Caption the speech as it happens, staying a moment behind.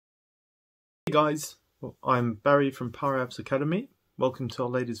Hey guys, I'm Barry from Power Apps Academy. Welcome to our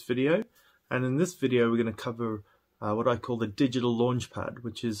latest video, and in this video we're going to cover what I call the Digital Launchpad,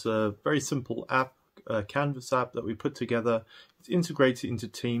 which is a very simple app, a Canvas app that we put together. It's integrated into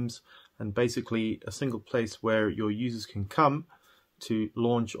Teams and basically a single place where your users can come to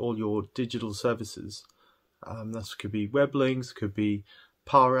launch all your digital services. This could be web links, could be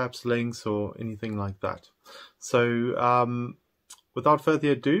Power Apps links, or anything like that. So without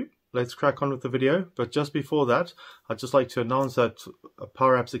further ado, let's crack on with the video. But just before that, I'd just like to announce that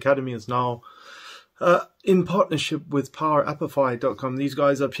Power Apps Academy is now in partnership with PowerAppify.com. These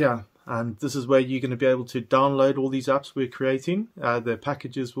guys up here, and this is where you're going to be able to download all these apps we're creating. The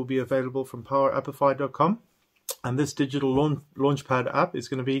packages will be available from PowerAppify.com, and this Digital Launchpad app is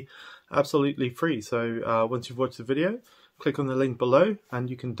going to be absolutely free. So once you've watched the video, click on the link below and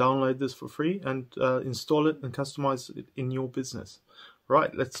you can download this for free and install it and customize it in your business.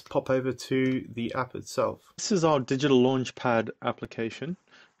 Right, let's pop over to the app itself. This is our Digital Launchpad application.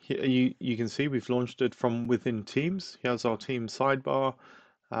 Here you can see we've launched it from within Teams. Here's our Teams sidebar.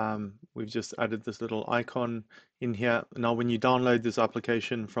 We've just added this little icon in here. Now when you download this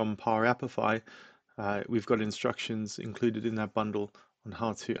application from PowerAppify, we've got instructions included in that bundle on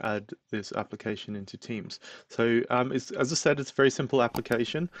how to add this application into Teams. So as I said, it's a very simple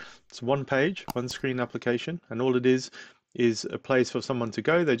application. It's one page, one screen application, and all it is a place for someone to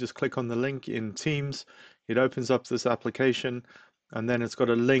go. They just click on the link in Teams, it opens up this application, and then it's got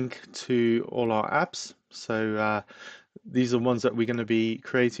a link to all our apps. So these are ones that we're going to be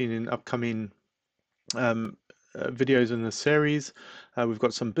creating in upcoming videos in the series. We've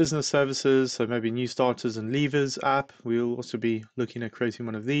got some business services, so maybe new starters and leavers app. We'll also be looking at creating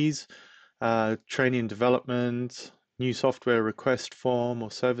one of these. Training and development, new software request form or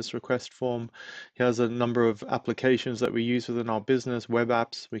service request form. Here's a number of applications that we use within our business, web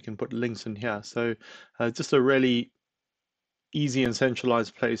apps. We can put links in here. So just a really easy and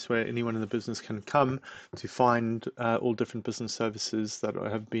centralized place where anyone in the business can come to find all different business services that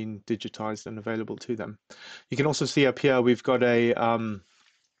have been digitized and available to them. You can also see up here we've got a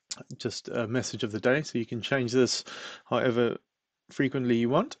just a message of the day, so you can change this however frequently you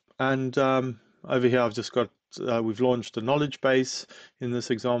want. And over here I've just got we've launched a knowledge base in this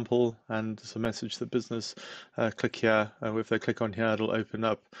example, and it's a message to the business. Click here, and if they click on here, it'll open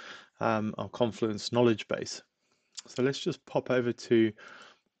up our Confluence knowledge base. So let's just pop over to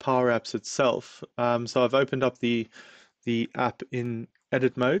Power Apps itself. So I've opened up the app in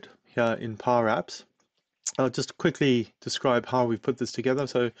edit mode here in Power Apps. I'll just quickly describe how we've put this together.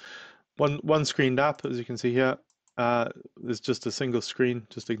 So one screened app, as you can see here. There's just a single screen.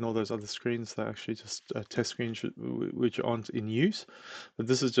 Just ignore those other screens. They're actually just test screens which aren't in use. But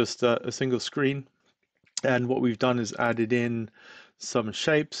this is just a single screen. And what we've done is added in some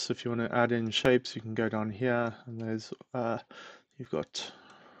shapes. If you want to add in shapes, you can go down here, and there's you've got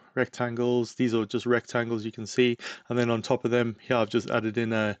rectangles. These are just rectangles, you can see. And then on top of them here, I've just added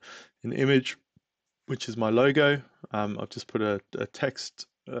in an image, which is my logo. I've just put a text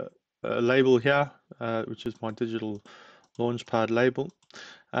a label here, which is my Digital Launchpad label.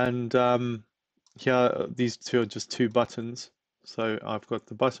 And here, these two are just two buttons. So I've got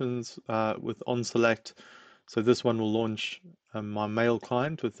the buttons with on select. So this one will launch my mail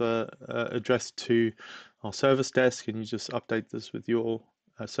client with a address to our service desk, and you just update this with your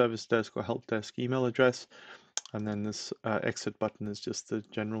service desk or help desk email address. And then this exit button is just the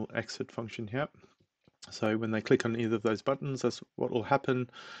general exit function here. So when they click on either of those buttons, that's what will happen.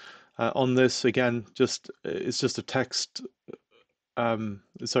 On this, again, it's just a text.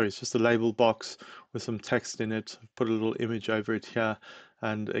 Sorry, it's just a label box with some text in it. Put a little image over it here,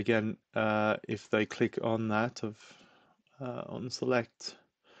 and again, if they click on that on select,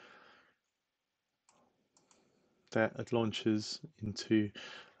 that it launches into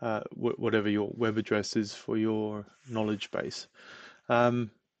whatever your web address is for your knowledge base.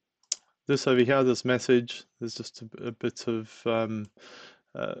 This over here, this message, there's just a bit of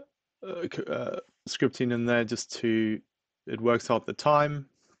scripting in there just to. It works out the time.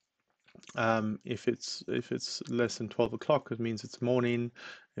 If it's less than 12 o'clock, it means it's morning.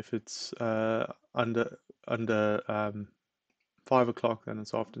 If it's under 5 o'clock, then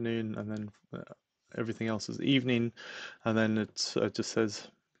it's afternoon, and then everything else is evening. And then it just says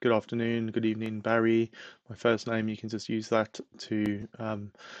good afternoon, good evening, Barry. My first name, you can just use that to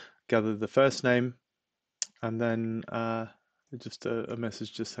gather the first name, and then just a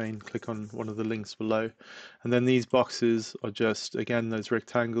message just saying click on one of the links below. And then these boxes are just, again, those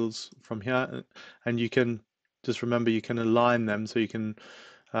rectangles from here, and you can just remember you can align them, so you can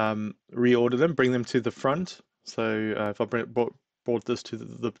reorder them, bring them to the front. So if I brought this to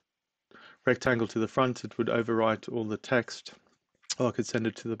the rectangle to the front, it would overwrite all the text. Or I could send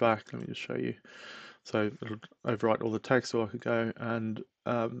it to the back. Let me just show you. So it'll overwrite all the text, or I could go and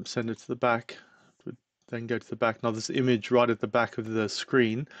send it to the back. It would then go to the back. Now this image right at the back of the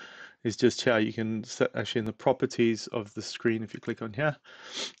screen is just here. You can set actually in the properties of the screen. If you click on here,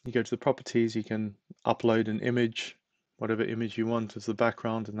 you go to the properties, you can upload an image, whatever image you want as the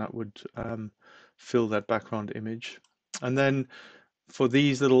background, and that would fill that background image. And then for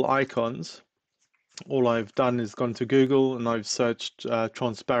these little icons, all I've done is gone to Google and I've searched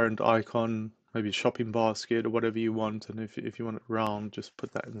transparent icon, maybe shopping basket or whatever you want. And if you want it round, just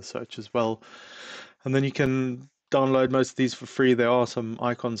put that in the search as well. And then you can download most of these for free. There are some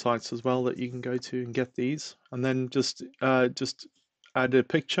icon sites as well that you can go to and get these. And then just add a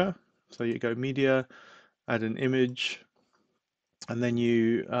picture. So you go media, add an image, and then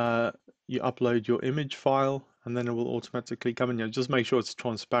you upload your image file, and then it will automatically come in. Just make sure it's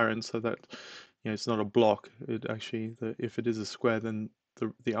transparent so that it's not a block. It actually, if it is a square, then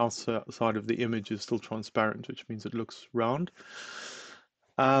the outside of the image is still transparent, which means it looks round.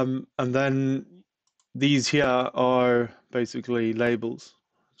 And then these here are basically labels.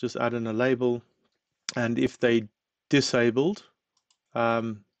 Just add in a label, and if they disabled,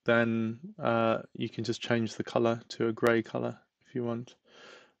 then you can just change the color to a gray color if you want,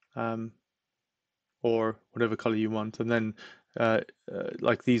 or whatever color you want. And then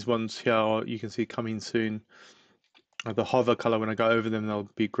like these ones here, you can see coming soon. The hover color, when I go over them, they'll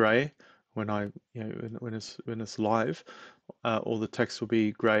be gray. When when it's live, all the text will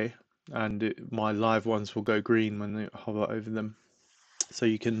be gray, and my live ones will go green when they hover over them. So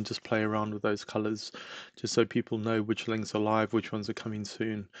you can just play around with those colors, just so people know which links are live, which ones are coming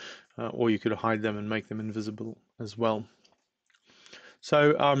soon, or you could hide them and make them invisible as well.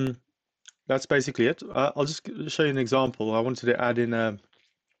 So that's basically it. I'll just show you an example. I wanted to add in a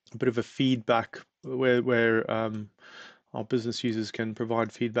bit of a feedback where our business users can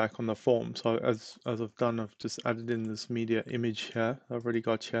provide feedback on the form. So as I've done, I've just added in this media image here. I've already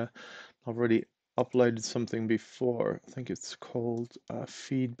got here. I've already uploaded something before. I think it's called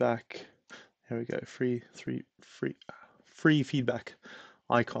feedback. Here we go. Free feedback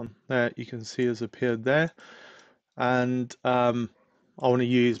icon. There you can see has appeared there, and I want to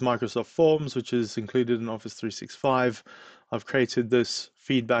use Microsoft Forms, which is included in Office 365. I've created this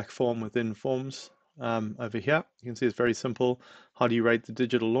feedback form within Forms over here. You can see it's very simple. How do you rate the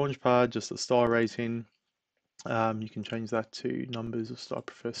Digital Launchpad? Just a star rating. You can change that to numbers of star,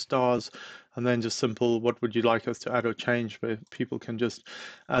 prefer stars, and then just simple, what would you like us to add or change, where people can just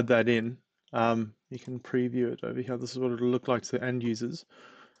add that in. You can preview it over here. This is what it'll look like to end users.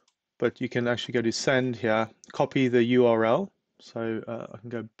 But you can actually go to send here, copy the URL. So I can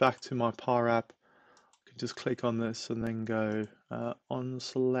go back to my Power App. I can just click on this and then go on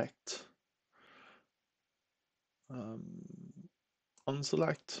select,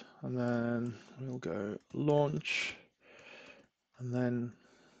 and then we'll go launch, and then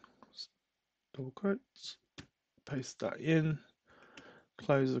double quotes, paste that in,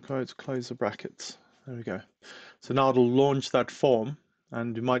 close the quotes, close the brackets. There we go. So now it'll launch that form,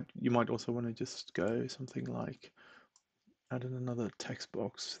 and you might also want to just go something like add in another text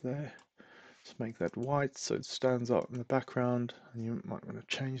box there. Just make that white so it stands out in the background, and you might want to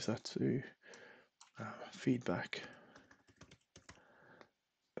change that to feedback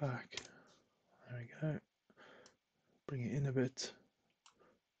back. There we go. Bring it in a bit.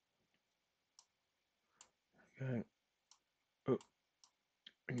 Okay. Oh,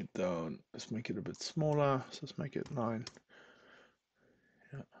 bring it down. Let's make it a bit smaller. So let's make it 9.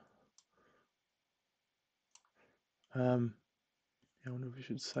 Yeah. I wonder if we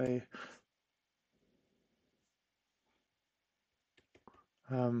should say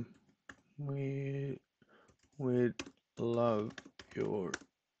we would love your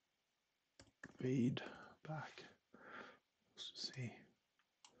feedback. Let's see.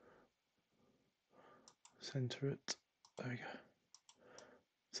 Center it. There we go.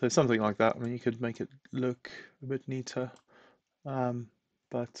 So something like that. I mean, you could make it look a bit neater,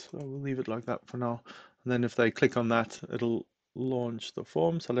 but we'll leave it like that for now. And then if they click on that, it'll launch the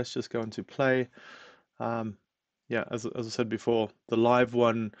form. So let's just go into play. Yeah, as I said before, the live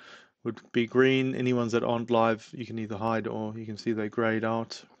one would be green. Any ones that aren't live, you can either hide, or you can see they grayed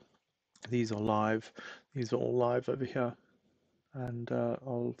out. These are live. These are all live over here. And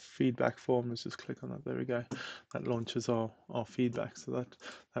our feedback form, let's just click on that. There we go. That launches our feedback, so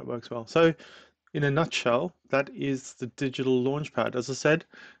that works well. So in a nutshell, that is the Digital Launchpad. As I said,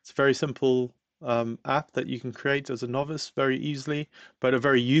 it's a very simple app that you can create as a novice very easily, but a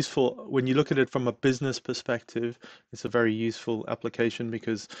very useful, when you look at it from a business perspective, it's a very useful application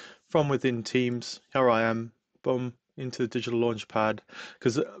because from within Teams, here I am, boom, into the Digital Launchpad.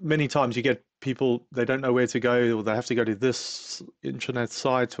 Because many times you get people, they don't know where to go, or they have to go to this internet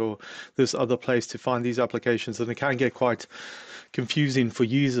site or this other place to find these applications, and it can get quite confusing for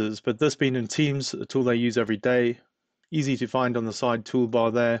users. But this being in Teams, a tool they use every day, easy to find on the side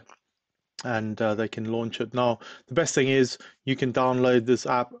toolbar there, and they can launch it. Now, the best thing is you can download this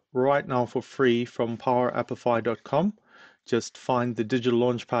app right now for free from powerappify.com. Just find the Digital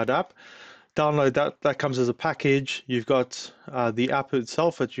Launchpad app, download that. That comes as a package. You've got the app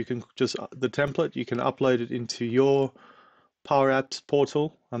itself that you can just, the template, you can upload it into your Power Apps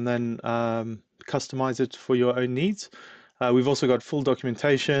portal and then customize it for your own needs. We've also got full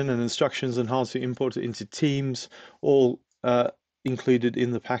documentation and instructions on how to import it into Teams, all included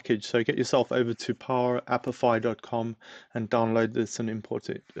in the package. So get yourself over to powerappify.com and download this and import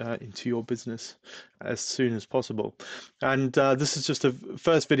it into your business as soon as possible. And this is just a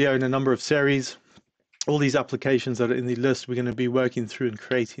first video in a number of series. All these applications that are in the list, we're going to be working through and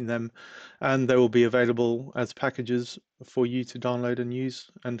creating them, and they will be available as packages for you to download and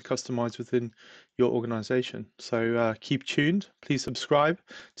use and customize within your organization. So keep tuned. Please subscribe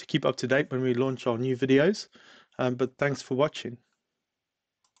to keep up to date when we launch our new videos. But thanks for watching.